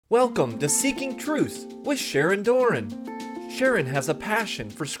Welcome to Seeking Truth with Sharon Doran. Sharon has a passion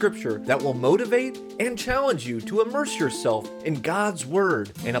for Scripture that will motivate and challenge you to immerse yourself in God's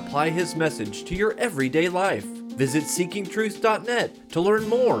Word and apply His message to your everyday life. Visit seekingtruth.net to learn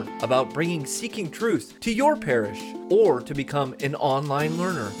more about bringing Seeking Truth to your parish or to become an online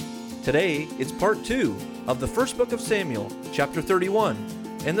learner. Today is part 2 of the first book of Samuel, chapter 31,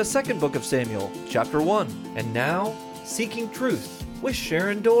 and the second book of Samuel, chapter 1. And now, Seeking Truth with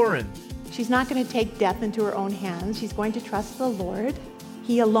Sharon Doran. She's not going to take death into her own hands. She's going to trust the Lord.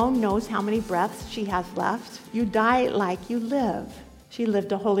 He alone knows how many breaths she has left. You die like you live. She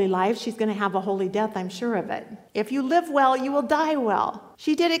lived a holy life. She's going to have a holy death, I'm sure of it. If you live well, you will die well.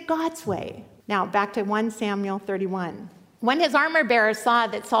 She did it God's way. Now, back to 1 Samuel 31. When his armor bearer saw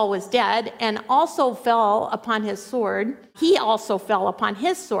that Saul was dead and also fell upon his sword, he also fell upon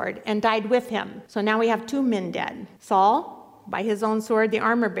his sword and died with him. So now we have 2 men dead. Saul, by his own sword, the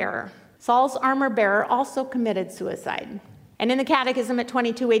armor bearer. Saul's armor bearer also committed suicide. And in the Catechism at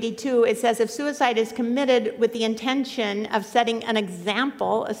 2282, it says, if suicide is committed with the intention of setting an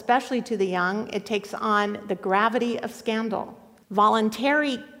example, especially to the young, it takes on the gravity of scandal.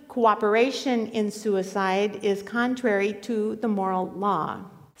 Voluntary cooperation in suicide is contrary to the moral law.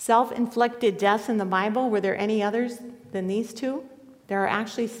 Self-inflicted deaths in the Bible, were there any others than these 2? There are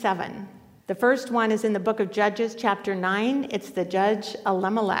actually 7. The first one is in the book of Judges, chapter 9. It's the judge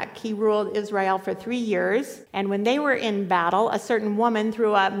Elimelech. He ruled Israel for 3 years. And when they were in battle, a certain woman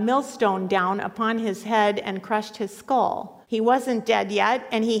threw a millstone down upon his head and crushed his skull. He wasn't dead yet,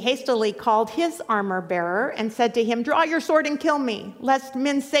 and he hastily called his armor bearer and said to him, draw your sword and kill me, lest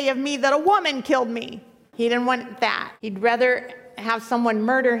men say of me that a woman killed me. He didn't want that. He'd rather have someone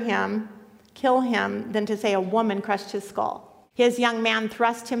murder him, kill him, than to say a woman crushed his skull. His young man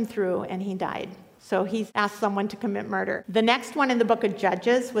thrust him through, and he died. So he's asked someone to commit murder. The next one in the book of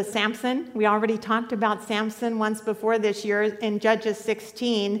Judges was Samson. We already talked about Samson once before this year in Judges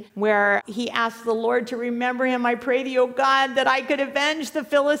 16, where he asked the Lord to remember him. I pray thee, O God, that I could avenge the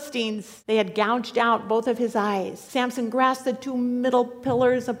Philistines. They had gouged out both of his eyes. Samson grasped the 2 middle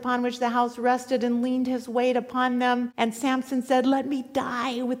pillars upon which the house rested and leaned his weight upon them. And Samson said, let me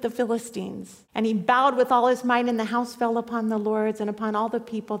die with the Philistines. And he bowed with all his might, and the house fell upon the lords and upon all the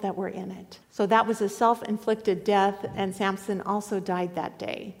people that were in it. So that was a self-inflicted death, and Samson also died that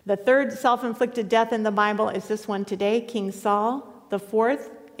day. The third self-inflicted death in the Bible is this one today, King Saul. The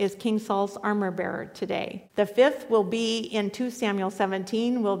fourth is King Saul's armor bearer today. The fifth will be in 2 Samuel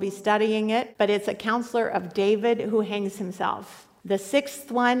 17. We'll be studying it, but it's a counselor of David who hangs himself. The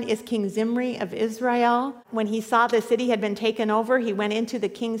sixth one is King Zimri of Israel. When he saw the city had been taken over, he went into the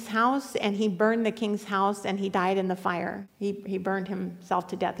king's house and he burned the king's house and he died in the fire. He burned himself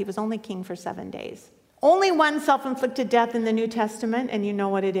to death. He was only king for 7 days. Only one self-inflicted death in the New Testament, and you know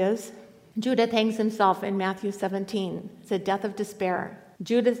what it is. Judas hangs himself in Matthew 17. It's a death of despair.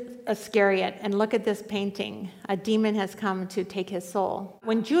 Judas Iscariot, and look at this painting. A demon has come to take his soul.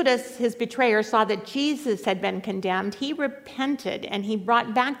 When Judas, his betrayer, saw that Jesus had been condemned, he repented and he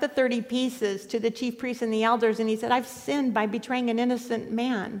brought back the 30 pieces to the chief priests and the elders, and he said, I've sinned by betraying an innocent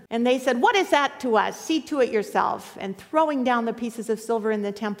man. And they said, what is that to us? See to it yourself. And throwing down the pieces of silver in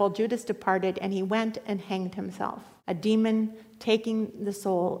the temple, Judas departed and he went and hanged himself. A demon taking the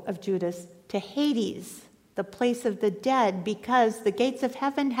soul of Judas to Hades, the place of the dead, because the gates of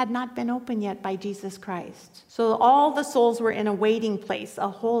heaven had not been opened yet by Jesus Christ. So all the souls were in a waiting place, a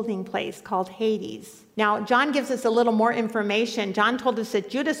holding place called Hades. Now, John gives us a little more information. John told us that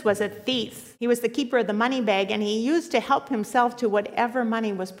Judas was a thief. He was the keeper of the money bag, and he used to help himself to whatever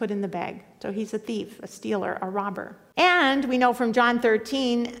money was put in the bag. So he's a thief, a stealer, a robber. And we know from John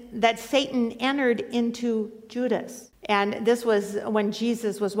 13 that Satan entered into Judas. And this was when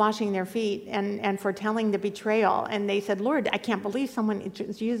Jesus was washing their feet and foretelling the betrayal. And they said, Lord, I can't believe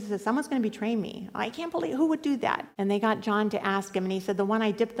Jesus says, someone's going to betray me. I can't believe, who would do that? And they got John to ask him. And he said, the one I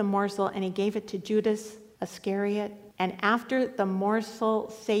dipped the morsel, and he gave it to Judas Iscariot. And after the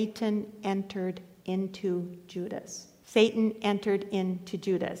morsel, Satan entered into Judas. Satan entered into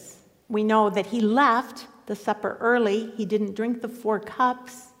Judas. We know that he left the supper early. He didn't drink the 4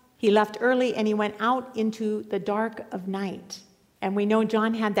 cups. He left early and he went out into the dark of night. And we know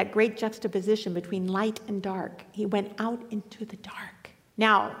John had that great juxtaposition between light and dark. He went out into the dark.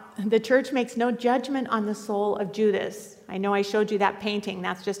 Now, the church makes no judgment on the soul of Judas. I know I showed you that painting.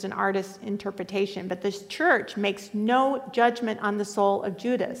 That's just an artist's interpretation. But the church makes no judgment on the soul of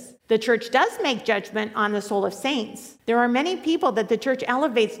Judas. The church does make judgment on the soul of saints. There are many people that the church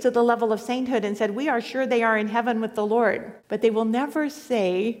elevates to the level of sainthood and said, we are sure they are in heaven with the Lord. But they will never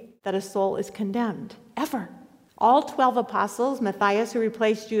say that a soul is condemned, ever. All 12 apostles, Matthias, who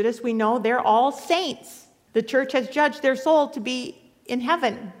replaced Judas, we know they're all saints. The church has judged their soul to be in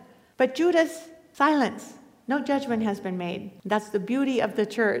heaven. But Judas, silence. No judgment has been made. That's the beauty of the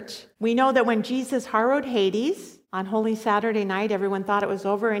church. We know that when Jesus harrowed Hades on Holy Saturday night, everyone thought it was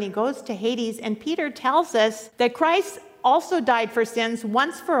over, and he goes to Hades, and Peter tells us that Christ also died for sins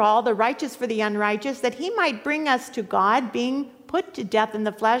once for all, the righteous for the unrighteous, that he might bring us to God, being put to death in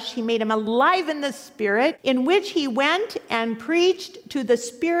the flesh. He made him alive in the spirit, in which he went and preached to the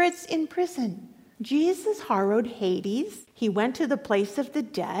spirits in prison. Jesus harrowed Hades. He went to the place of the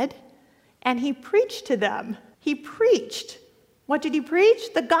dead, and he preached to them. He preached. What did he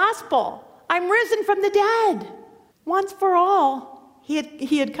preach? The gospel. I'm risen from the dead. Once for all.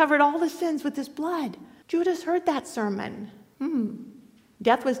 He had covered all the sins with his blood. Judas heard that sermon.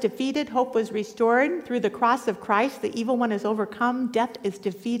 Death was defeated, hope was restored. Through the cross of Christ, the evil one is overcome, death is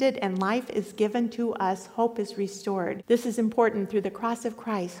defeated, and life is given to us. Hope is restored. This is important. Through the cross of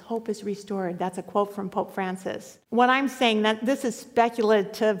Christ, hope is restored. That's a quote from Pope Francis. What I'm saying, that this is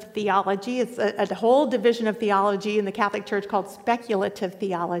speculative theology. It's a whole division of theology in the Catholic Church called speculative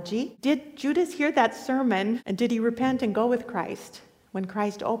theology. Did Judas hear that sermon, and did he repent and go with Christ when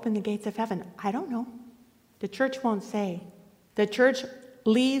Christ opened the gates of heaven? I don't know. The church won't say. The church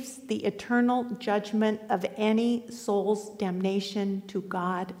leaves the eternal judgment of any soul's damnation to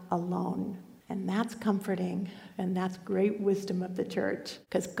God alone. And that's comforting, and that's great wisdom of the church,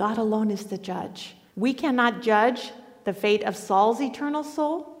 because God alone is the judge. We cannot judge the fate of Saul's eternal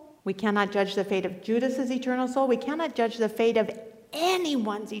soul. We cannot judge the fate of Judas's eternal soul. We cannot judge the fate of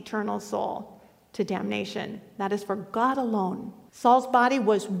anyone's eternal soul to damnation. That is for God alone. Saul's body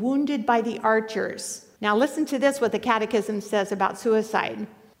was wounded by the archers. Now listen to this, what the Catechism says about suicide,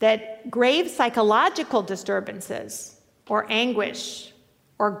 that grave psychological disturbances or anguish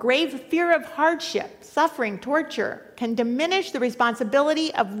or grave fear of hardship, suffering, torture can diminish the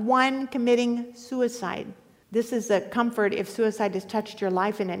responsibility of one committing suicide. This is a comfort if suicide has touched your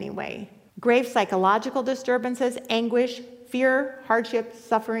life in any way. Grave psychological disturbances, anguish, fear, hardship,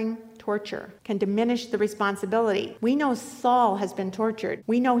 suffering, torture can diminish the responsibility. We know Saul has been tortured.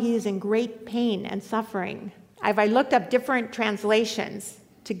 We know he is in great pain and suffering. I looked up different translations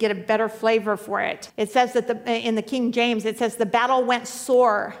to get a better flavor for it. It says that in the King James, it says the battle went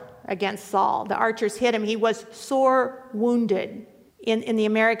sore against Saul. The archers hit him. He was sore wounded. In the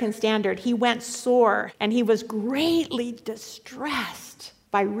American Standard, he went sore, and he was greatly distressed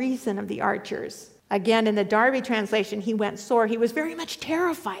by reason of the archers. Again, in the Darby translation, he went sore. He was very much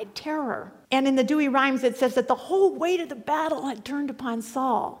terrified, terror. And in the Dewey Rhymes, it says that the whole weight of the battle had turned upon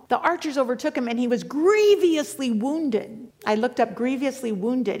Saul. The archers overtook him, and he was grievously wounded. I looked up grievously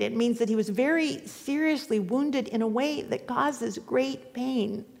wounded. It means that he was very seriously wounded in a way that causes great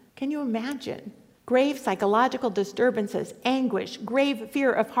pain. Can you imagine? Grave psychological disturbances, anguish, grave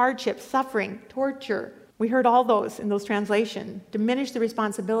fear of hardship, suffering, torture. We heard all those in those translations. Diminish the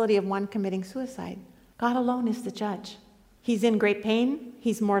responsibility of one committing suicide. God alone is the judge. He's in great pain.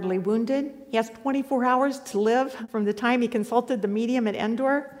 He's mortally wounded. He has 24 hours to live from the time he consulted the medium at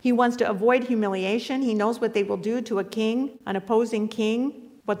Endor. He wants to avoid humiliation. He knows what they will do to a king, an opposing king,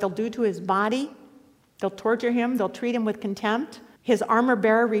 what they'll do to his body. They'll torture him. They'll treat him with contempt. His armor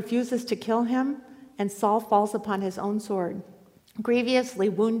bearer refuses to kill him, and Saul falls upon his own sword, grievously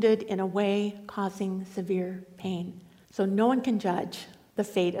wounded in a way causing severe pain. So no one can judge the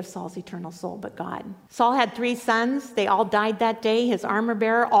fate of Saul's eternal soul but God. Saul had 3 sons. They all died that day. His armor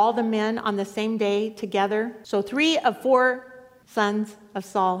bearer, all the men on the same day together. So 3 of 4 sons of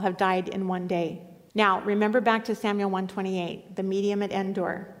Saul have died in one day. Now, remember back to Samuel 1:28, the medium at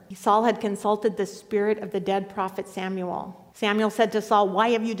Endor. Saul had consulted the spirit of the dead prophet Samuel. Samuel said to Saul,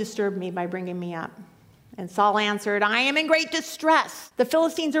 "Why have you disturbed me by bringing me up?" And Saul answered, "I am in great distress. The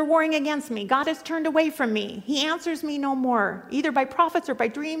Philistines are warring against me. God has turned away from me. He answers me no more, either by prophets or by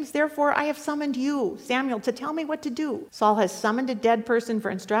dreams. Therefore, I have summoned you, Samuel, to tell me what to do." Saul has summoned a dead person for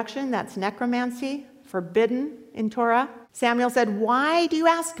instruction. That's necromancy, forbidden in Torah. Samuel said, "Why do you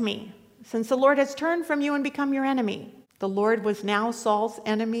ask me, since the Lord has turned from you and become your enemy?" The Lord was now Saul's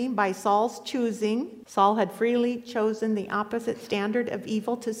enemy by Saul's choosing. Saul had freely chosen the opposite standard of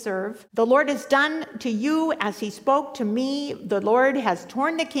evil to serve. "The Lord has done to you as he spoke to me. The Lord has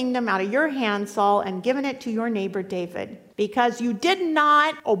torn the kingdom out of your hand, Saul, and given it to your neighbor David. Because you did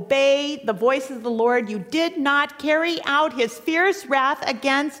not obey the voice of the Lord, you did not carry out his fierce wrath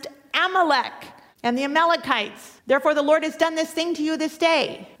against Amalek and the Amalekites. Therefore, the Lord has done this thing to you this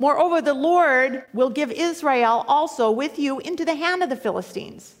day. Moreover, the Lord will give Israel also with you into the hand of the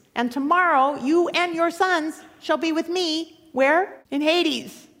Philistines. And tomorrow, you and your sons shall be with me," where? In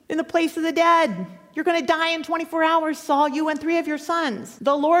Hades, in the place of the dead. You're going to die in 24 hours, Saul, you and 3 of your sons.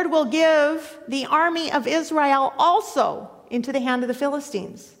 The Lord will give the army of Israel also into the hand of the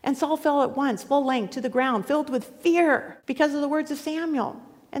Philistines. And Saul fell at once, full length, to the ground, filled with fear because of the words of Samuel.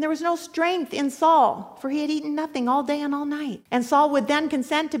 And there was no strength in Saul, for he had eaten nothing all day and all night. And Saul would then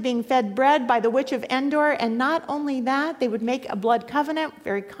consent to being fed bread by the witch of Endor. And not only that, they would make a blood covenant,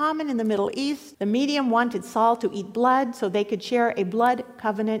 very common in the Middle East. The medium wanted Saul to eat blood so they could share a blood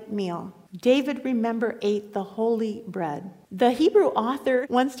covenant meal. David, remember, ate the holy bread. The Hebrew author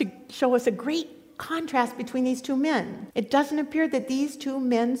wants to show us a great contrast between these two men. It doesn't appear that these two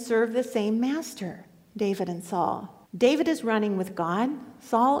men serve the same master, David and Saul. David is running with God.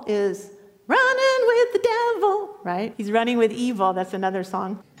 Saul is running with the devil, right? He's running with evil. That's another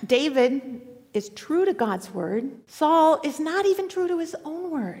song. David is true to God's word. Saul is not even true to his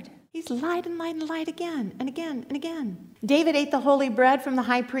own word. He's lied and lied and lied again and again and again. David ate the holy bread from the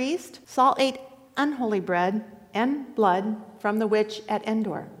high priest. Saul ate unholy bread and blood from the witch at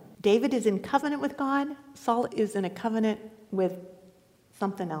Endor. David is in covenant with God. Saul is in a covenant with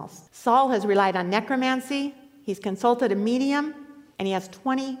something else. Saul has relied on necromancy. He's consulted a medium, and he has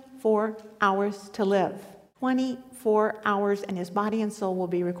 24 hours to live. 24 hours, and his body and soul will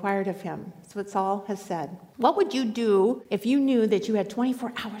be required of him. That's what Saul has said. What would you do if you knew that you had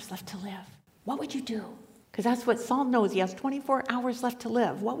 24 hours left to live? What would you do? Because that's what Saul knows. He has 24 hours left to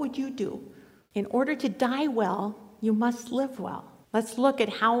live. What would you do? In order to die well, you must live well. Let's look at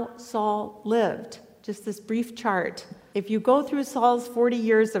how Saul lived. Just this brief chart. If you go through Saul's 40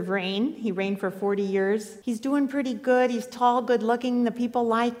 years of reign, he reigned for 40 years. He's doing pretty good. He's tall, good looking. The people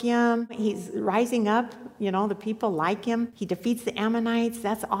like him. He's rising up. The people like him. He defeats the Ammonites.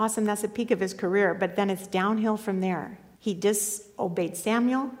 That's awesome. That's the peak of his career. But then it's downhill from there. He disobeyed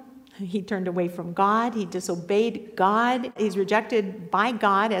Samuel. He turned away from God. He disobeyed God. He's rejected by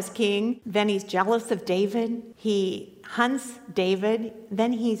God as king. Then he's jealous of David. He hunts David.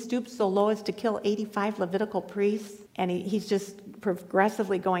 Then he stoops so low as to kill 85 Levitical priests. And he's just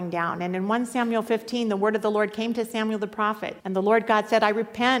progressively going down. And in 1 Samuel 15, the word of the Lord came to Samuel the prophet. And the Lord God said, I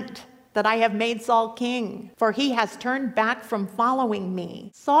repent that I have made Saul king, for he has turned back from following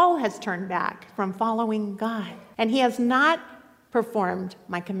me. Saul has turned back from following God. And he has not performed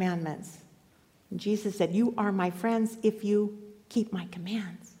my commandments. And Jesus said, you are my friends if you keep my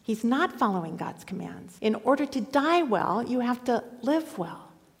commands. He's not following God's commands. In order to die well, you have to live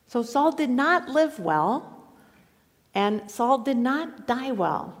well. So Saul did not live well. And Saul did not die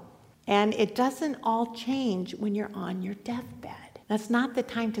well. And it doesn't all change when you're on your deathbed. That's not the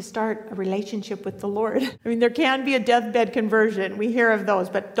time to start a relationship with the Lord. There can be a deathbed conversion. We hear of those,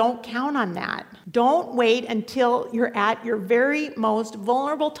 but don't count on that. Don't wait until you're at your very most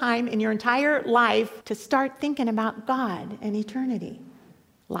vulnerable time in your entire life to start thinking about God and eternity.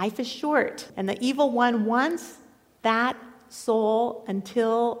 Life is short, and the evil one wants that soul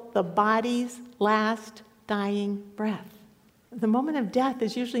until the body's last dying breath. The moment of death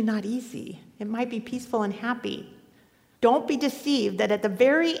is usually not easy. It might be peaceful and happy. Don't be deceived that at the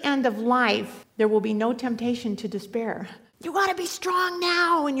very end of life, there will be no temptation to despair. You got to be strong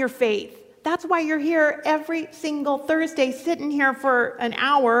now in your faith. That's why you're here every single Thursday, sitting here for an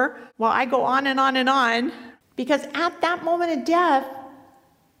hour while I go on and on and on. Because at that moment of death,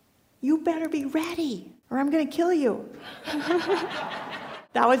 you better be ready or I'm going to kill you.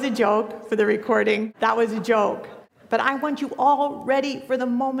 That was a joke for the recording. That was a joke. But I want you all ready for the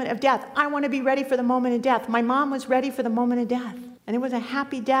moment of death. I want to be ready for the moment of death. My mom was ready for the moment of death. And it was a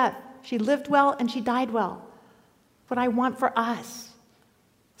happy death. She lived well and she died well. What I want for us.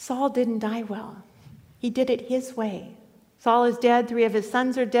 Saul didn't die well. He did it his way. Saul is dead. 3 of his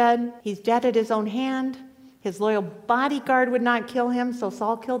sons are dead. He's dead at his own hand. His loyal bodyguard would not kill him, so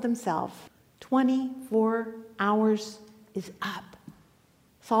Saul killed himself. 24 hours is up.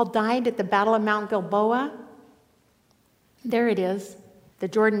 Saul died at the Battle of Mount Gilboa. There it is. The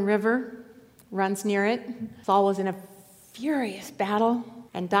Jordan River runs near it. Saul was in a furious battle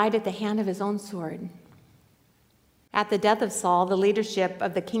and died at the hand of his own sword. At the death of Saul, the leadership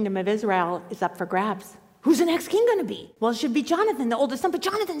of the kingdom of Israel is up for grabs. Who's the next king going to be? Well, it should be Jonathan, the oldest son, but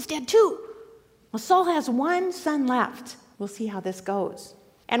Jonathan's dead too. Well, Saul has one son left. We'll see how this goes.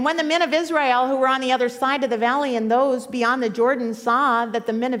 And when the men of Israel who were on the other side of the valley and those beyond the Jordan saw that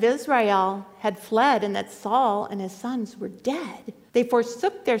the men of Israel had fled and that Saul and his sons were dead, they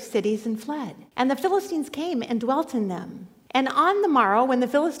forsook their cities and fled. And the Philistines came and dwelt in them. And on the morrow, when the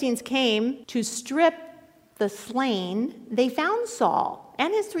Philistines came to strip the slain, they found Saul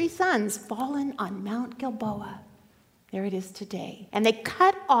and his 3 sons fallen on Mount Gilboa. There it is today. And they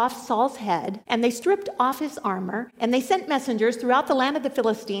cut off Saul's head, and they stripped off his armor, and they sent messengers throughout the land of the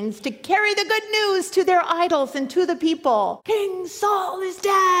Philistines to carry the good news to their idols and to the people. King Saul is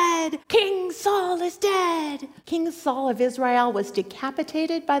dead! King Saul is dead! King Saul of Israel was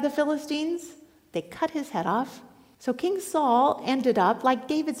decapitated by the Philistines. They cut his head off. So King Saul ended up like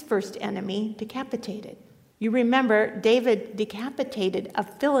David's first enemy, decapitated. You remember, David decapitated a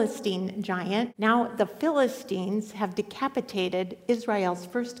Philistine giant. Now the Philistines have decapitated Israel's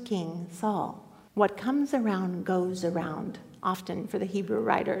first king, Saul. What comes around goes around, often for the Hebrew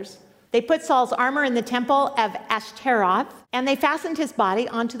writers. They put Saul's armor in the temple of Ashtaroth, and they fastened his body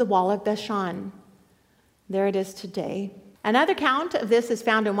onto the wall of Bethshan. There it is today. Another account of this is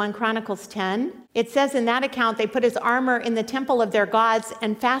found in 1 Chronicles 10. It says in that account, they put his armor in the temple of their gods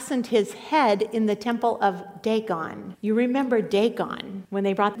and fastened his head in the temple of Dagon. You remember Dagon, when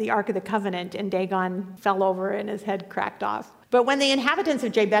they brought the Ark of the Covenant and Dagon fell over and his head cracked off. But when the inhabitants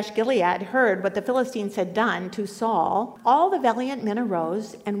of Jabesh Gilead heard what the Philistines had done to Saul, all the valiant men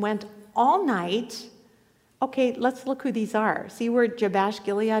arose and went all night. Okay, let's look who these are. See where Jabesh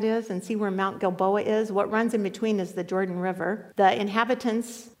Gilead is and see where Mount Gilboa is. What runs in between is the Jordan River. The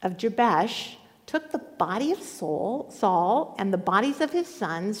inhabitants of Jabesh took the body of Saul and the bodies of his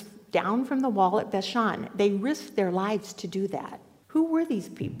sons down from the wall at Bethshan. They risked their lives to do that. Who were these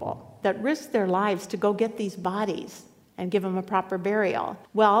people that risked their lives to go get these bodies and give them a proper burial?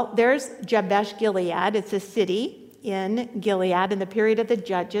 Well, there's Jabesh Gilead. It's a city in Gilead in the period of the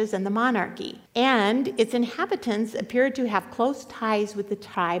judges and the monarchy. And its inhabitants appeared to have close ties with the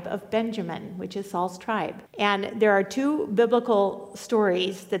tribe of Benjamin, which is Saul's tribe. And there are two biblical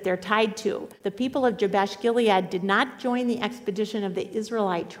stories that they're tied to. The people of Jabesh Gilead did not join the expedition of the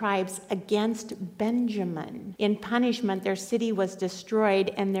Israelite tribes against Benjamin. In punishment, their city was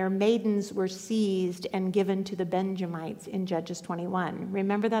destroyed and their maidens were seized and given to the Benjamites in Judges 21.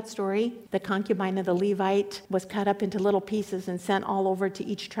 Remember that story? The concubine of the Levite was cut up into little pieces and sent all over to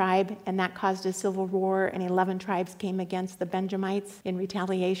each tribe, and that caused a civil war, and 11 tribes came against the Benjamites in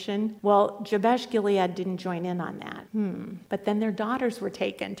retaliation. Well, Jabesh Gilead didn't join in on that. But then their daughters were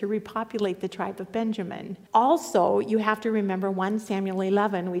taken to repopulate the tribe of Benjamin. Also, you have to remember 1 Samuel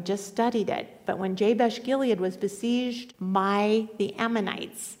 11, we just studied it, but when Jabesh Gilead was besieged by the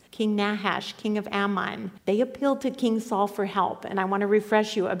Ammonites, King Nahash, king of Ammon, they appealed to King Saul for help. And I want to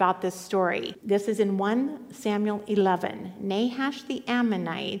refresh you about this story. This is in 1 Samuel 11. Nahash the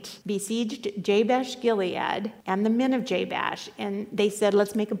Ammonite besieged Jabesh Gilead and the men of Jabesh. And they said,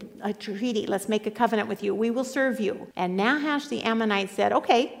 let's make a treaty. Let's make a covenant with you. We will serve you. And Nahash the Ammonite said,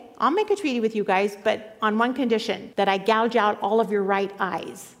 okay, I'll make a treaty with you guys, but on one condition, that I gouge out all of your right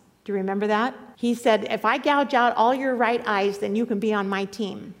eyes. Do you remember that? He said, if I gouge out all your right eyes, then you can be on my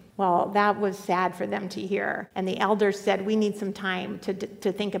team. Well, that was sad for them to hear. And the elders said, we need some time to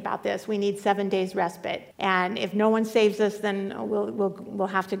think about this. We need 7 days respite. And if no one saves us, then we'll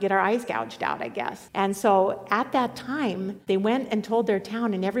have to get our eyes gouged out, I guess. And so at that time, they went and told their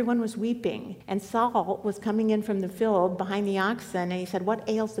town, and everyone was weeping. And Saul was coming in from the field behind the oxen, and he said, what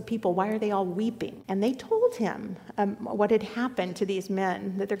ails the people? Why are they all weeping? And they told him what had happened to these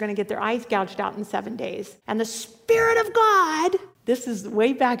men, that they're going to get their eyes gouged out in 7 days. And the Spirit of God, this is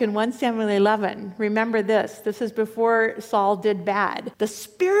way back in 1 Samuel 11. Remember this. This is before Saul did bad. The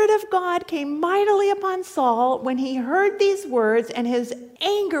Spirit of God came mightily upon Saul when he heard these words, and his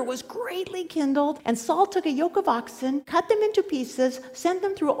anger was greatly kindled. And Saul took a yoke of oxen, cut them into pieces, sent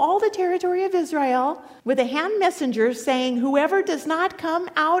them through all the territory of Israel with a hand messenger saying, whoever does not come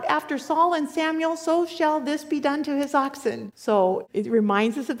out after Saul and Samuel, so shall this be done to his oxen. So it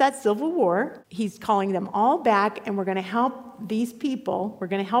reminds us of that civil war. He's calling them all back, and we're going to help these people. We're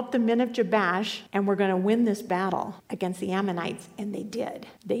going to help the men of Jabesh, and we're going to win this battle against the Ammonites. And they did.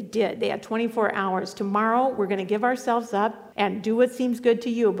 They did. They had 24 hours. Tomorrow, we're going to give ourselves up and do what seems good to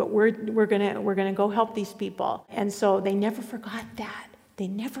you, but we're going to go help these people. And so they never forgot that. They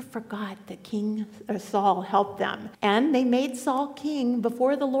never forgot that King Saul helped them. And they made Saul king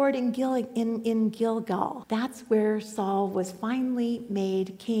before the Lord in Gilgal. That's where Saul was finally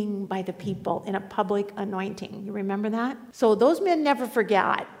made king by the people in a public anointing. You remember that? So those men never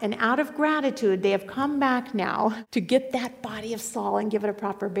forgot. And out of gratitude, they have come back now to get that body of Saul and give it a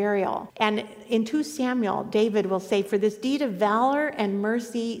proper burial. And in 2 Samuel, David will say, for this deed of valor and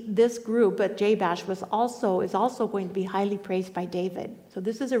mercy, this group at Jabesh is also going to be highly praised by David. So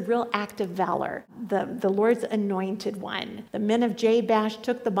this is a real act of valor. The Lord's anointed one. The men of Jabesh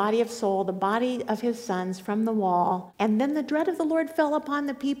took the body of Saul, the body of his sons, from the wall. And then the dread of the Lord fell upon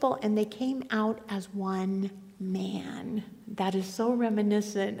the people, and they came out as one man. That is so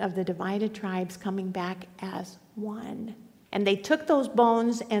reminiscent of the divided tribes coming back as one. And they took those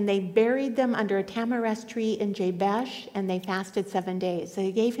bones and they buried them under a tamarisk tree in Jabesh, and they fasted 7 days. So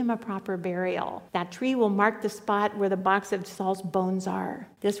they gave him a proper burial. That tree will mark the spot where the box of Saul's bones are.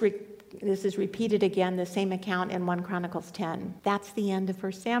 This is repeated again, the same account in 1 Chronicles 10. That's the end of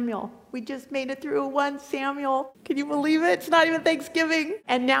 1 Samuel. We just made it through 1 Samuel. Can you believe it? It's not even Thanksgiving.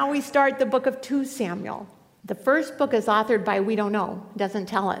 And now we start the book of 2 Samuel. The first book is authored by we don't know. It doesn't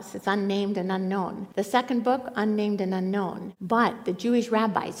tell us. It's unnamed and unknown. The second book, unnamed and unknown. But the Jewish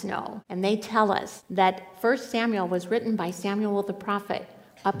rabbis know, and they tell us that 1 Samuel was written by Samuel the prophet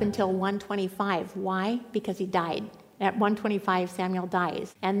up until 125. Why? Because he died. At 125, Samuel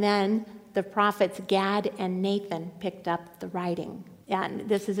dies. And then the prophets Gad and Nathan picked up the writing. And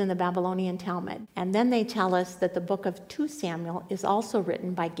this is in the Babylonian Talmud. And then they tell us that the book of 2 Samuel is also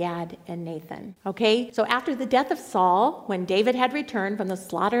written by Gad and Nathan. Okay, so after the death of Saul, when David had returned from the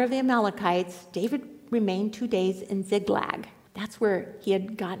slaughter of the Amalekites, David remained 2 days in Ziklag. That's where he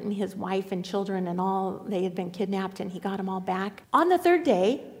had gotten his wife and children and all. They had been kidnapped, and he got them all back. On the third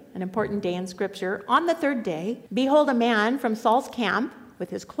day, an important day in Scripture, on the third day, behold, a man from Saul's camp, with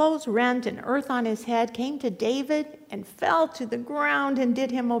his clothes rent and earth on his head, came to David and fell to the ground and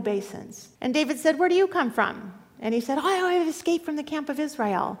did him obeisance. And David said, "Where do you come from?" And he said, "I have escaped from the camp of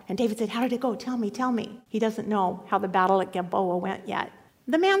Israel." And David said, "How did it go? Tell me, tell me." He doesn't know how the battle at Gilboa went yet.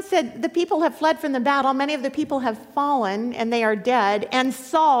 The man said, "The people have fled from the battle. Many of the people have fallen, and they are dead. And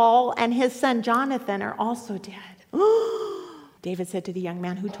Saul and his son Jonathan are also dead." David said to the young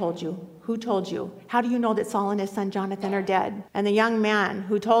man, "Who told you? Who told you? How do you know that Saul and his son Jonathan are dead?" And the young man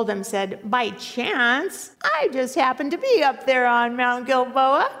who told him said, "By chance, I just happened to be up there on Mount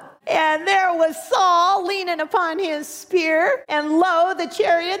Gilboa. And there was Saul leaning upon his spear, and lo, the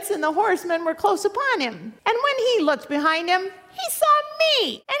chariots and the horsemen were close upon him. And when he looked behind him, he saw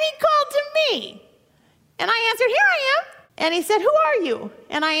me, and he called to me. And I answered, 'Here I am.' And he said, 'Who are you?'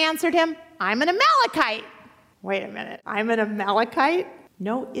 And I answered him, 'I'm an Amalekite.'" Wait a minute. I'm an Amalekite?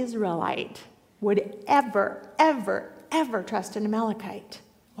 No Israelite would ever, ever, ever trust an Amalekite.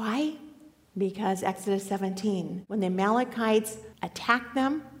 Why? Because Exodus 17, when the Amalekites attacked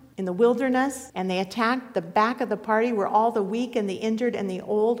them in the wilderness, and they attacked the back of the party where all the weak and the injured and the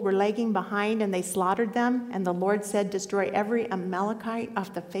old were lagging behind, and they slaughtered them, and the Lord said, "Destroy every Amalekite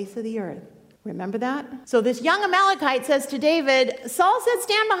off the face of the earth." Remember that? So this young Amalekite says to David, "Saul said,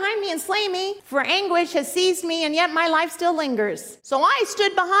 'Stand behind me and slay me, for anguish has seized me, and yet my life still lingers.' So I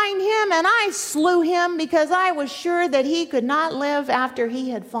stood behind him, and I slew him, because I was sure that he could not live after he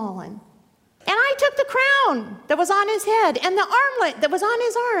had fallen. And I took the crown that was on his head and the armlet that was on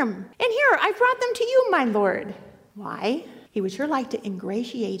his arm. And here, I brought them to you, my Lord." Why? He would sure like to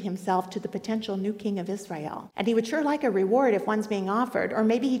ingratiate himself to the potential new king of Israel. And he would sure like a reward if one's being offered. Or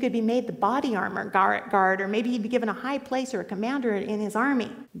maybe he could be made the body armor guard, or maybe he'd be given a high place or a commander in his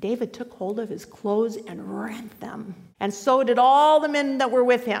army. David took hold of his clothes and rent them. And so did all the men that were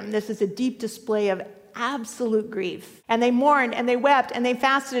with him. This is a deep display of absolute grief. And they mourned and they wept and they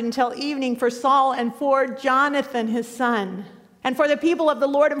fasted until evening for Saul and for Jonathan his son, and for the people of the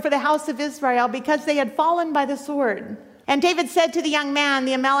Lord and for the house of Israel, because they had fallen by the sword. And David said to the young man,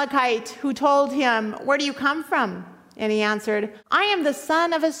 the Amalekite, who told him, "Where do you come from?" And he answered, "I am the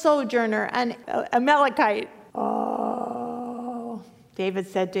son of a sojourner, an Amalekite." Oh. David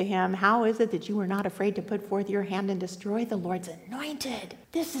said to him, "How is it that you were not afraid to put forth your hand and destroy the Lord's anointed?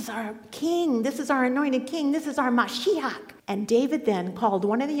 This is our king. This is our anointed king. This is our Mashiach." And David then called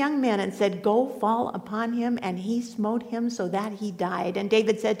one of the young men and said, "Go fall upon him." And he smote him so that he died. And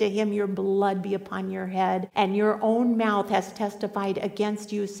David said to him, "Your blood be upon your head, and your own mouth has testified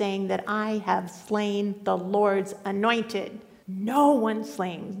against you, saying that I have slain the Lord's anointed." No one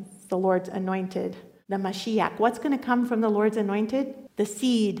slain the Lord's anointed. The Mashiach. What's going to come from the Lord's anointed? The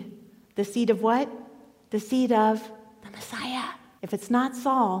seed. The seed of what? The seed of the Messiah. If it's not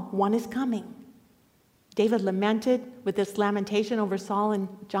Saul, one is coming. David lamented with this lamentation over Saul and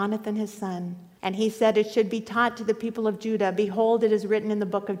Jonathan his son. And he said, "It should be taught to the people of Judah. Behold, it is written in the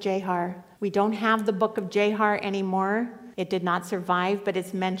book of Jahar." We don't have the book of Jahar anymore. It did not survive, but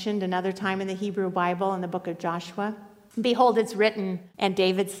it's mentioned another time in the Hebrew Bible in the book of Joshua. "Behold, it's written." And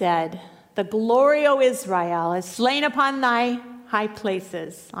David said, "The glory, O Israel, is slain upon thy high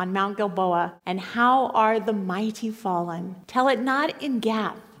places on Mount Gilboa. And how are the mighty fallen? Tell it not in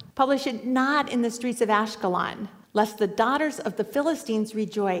Gath. Publish it not in the streets of Ashkelon. lest the daughters of the Philistines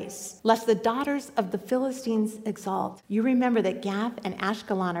rejoice, lest the daughters of the Philistines exalt. You remember that Gath and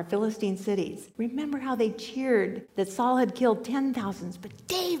Ashkelon are Philistine cities. Remember how they cheered that Saul had killed 10,000s, but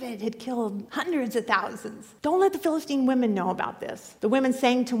David had killed hundreds of thousands. Don't let the Philistine women know about this. The women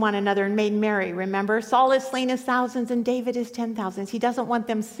sang to one another and made merry. Remember, Saul has slain his thousands and David his 10,000s. He doesn't want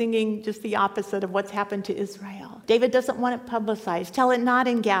them singing just the opposite of what's happened to Israel. David doesn't want it publicized. Tell it not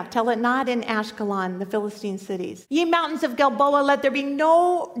in Gath. Tell it not in Ashkelon, the Philistine cities. Ye mountains of Gilboa, let there be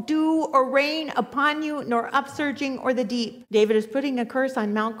no dew or rain upon you, nor upsurging or the deep. David is putting a curse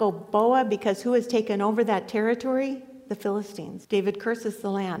on Mount Gilboa because who has taken over that territory? The Philistines. David curses the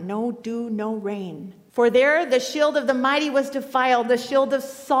land. No dew, no rain. For there the shield of the mighty was defiled, the shield of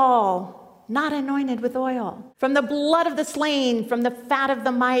Saul, not anointed with oil. From the blood of the slain, from the fat of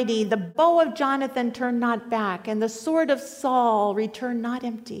the mighty, the bow of Jonathan turned not back, and the sword of Saul returned not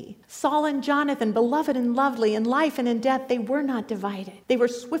empty. Saul and Jonathan, beloved and lovely, in life and in death, they were not divided. They were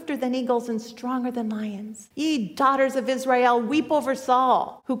swifter than eagles and stronger than lions. Ye daughters of Israel, weep over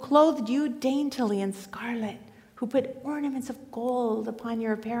Saul, who clothed you daintily in scarlet, who put ornaments of gold upon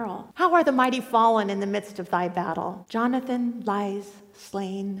your apparel. How are the mighty fallen in the midst of thy battle? Jonathan lies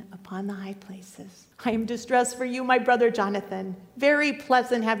slain upon the high places. I am distressed for you, my brother Jonathan. Very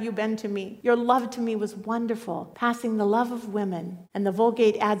pleasant have you been to me. Your love to me was wonderful, passing the love of women. And the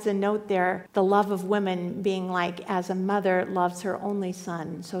Vulgate adds a note there, the love of women being like, as a mother loves her only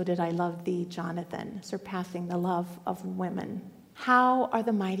son, so did I love thee, Jonathan, surpassing the love of women. How are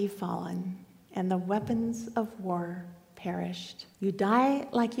the mighty fallen, and the weapons of war perished. You die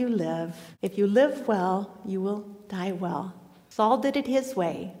like you live. If you live well, you will die well. Saul did it his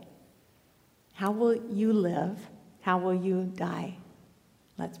way. How will you live? How will you die?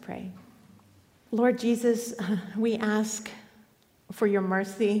 Let's pray. Lord Jesus, we ask for your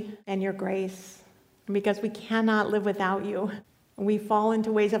mercy and your grace, because we cannot live without you. We fall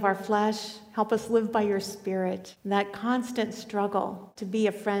into ways of our flesh. Help us live by your Spirit. That constant struggle to be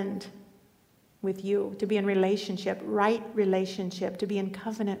a friend with you, to be in relationship, right relationship, to be in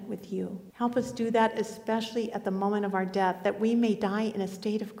covenant with you. Help us do that, especially at the moment of our death, that we may die in a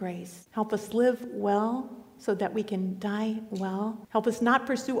state of grace. Help us live well so that we can die well. Help us not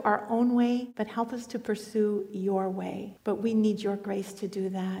pursue our own way, but help us to pursue your way. But we need your grace to do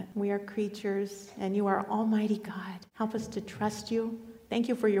that. We are creatures, and you are Almighty God. Help us to trust you. Thank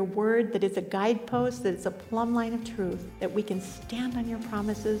you for your word that is a guidepost, that it's a plumb line of truth, that we can stand on your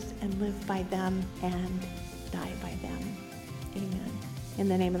promises and live by them and die by them. Amen. In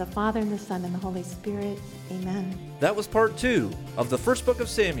the name of the Father, and the Son, and the Holy Spirit. Amen. That was part 2 of the first book of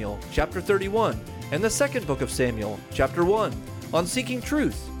Samuel, chapter 31, and the second book of Samuel, chapter 1, on Seeking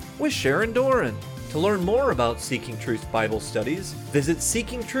Truth with Sharon Doran. To learn more about Seeking Truth Bible studies, visit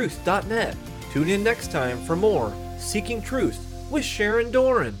seekingtruth.net. Tune in next time for more Seeking Truth with Sharon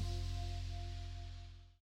Doran.